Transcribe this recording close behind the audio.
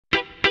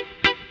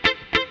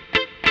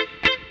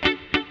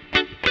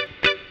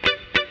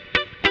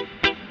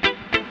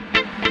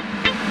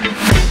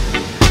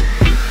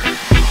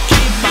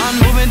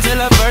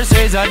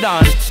days are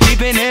done.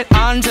 Keeping it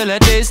on till the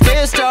day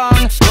stays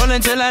strong.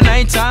 Rolling till the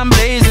nighttime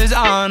blazes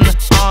on.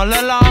 All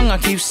along I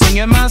keep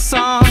singing my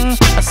song.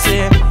 I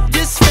say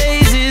this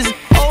phase is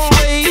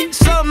always.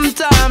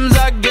 Sometimes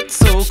I get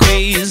so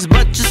crazy,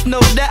 but just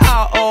know that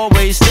I'll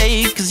always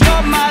stay. Cause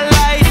you're my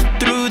light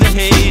through the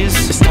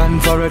haze. It's time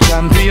for a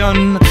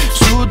champion.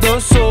 Soothe the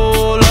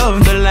soul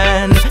of the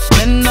land.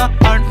 Mend the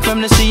heart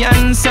from the sea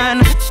and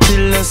sand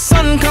till the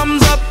sun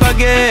comes up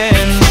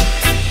again.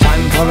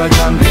 Time for a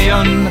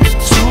champion.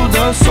 Soothe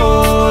the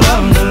soul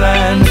of the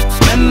land.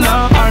 Mend the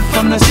heart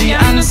from the sea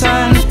and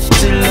sand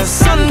till the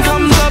sun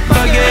comes up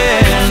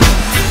again.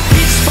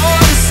 Reach for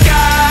the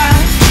sky.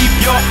 Keep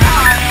your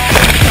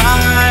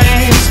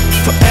eyes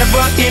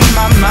forever in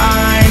my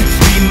mind.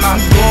 Be my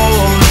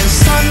golden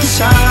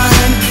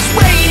sunshine. It's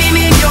raining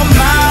in your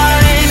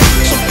mind,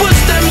 so push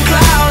them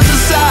clouds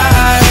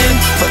aside.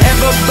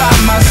 Forever by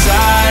my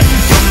side.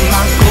 You're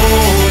my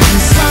golden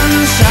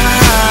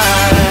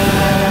sunshine.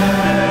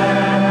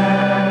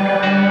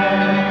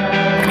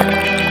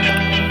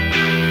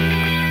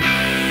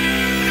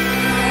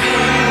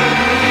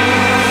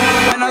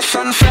 When I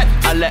sunset,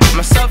 I let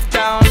myself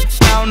down.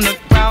 Down the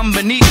ground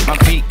beneath my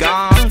feet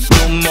gone.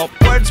 No more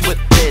words with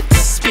it to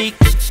speak.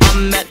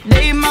 On that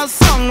day my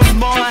song was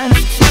born.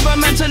 Never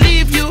meant to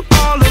leave you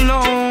all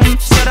alone.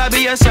 Said I'd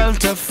be a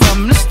shelter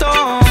from the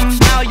storm.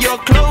 Now your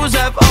clothes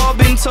have all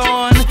been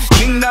torn.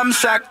 Kingdom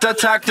sacked,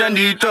 attacked and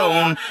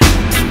dethroned.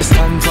 It's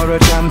time for a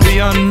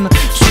champion.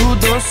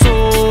 Soothe the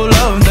soul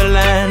of the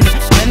land.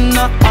 Mend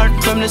the heart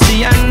from the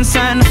sea and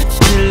sand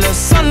till the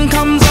sun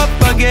comes up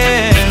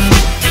again.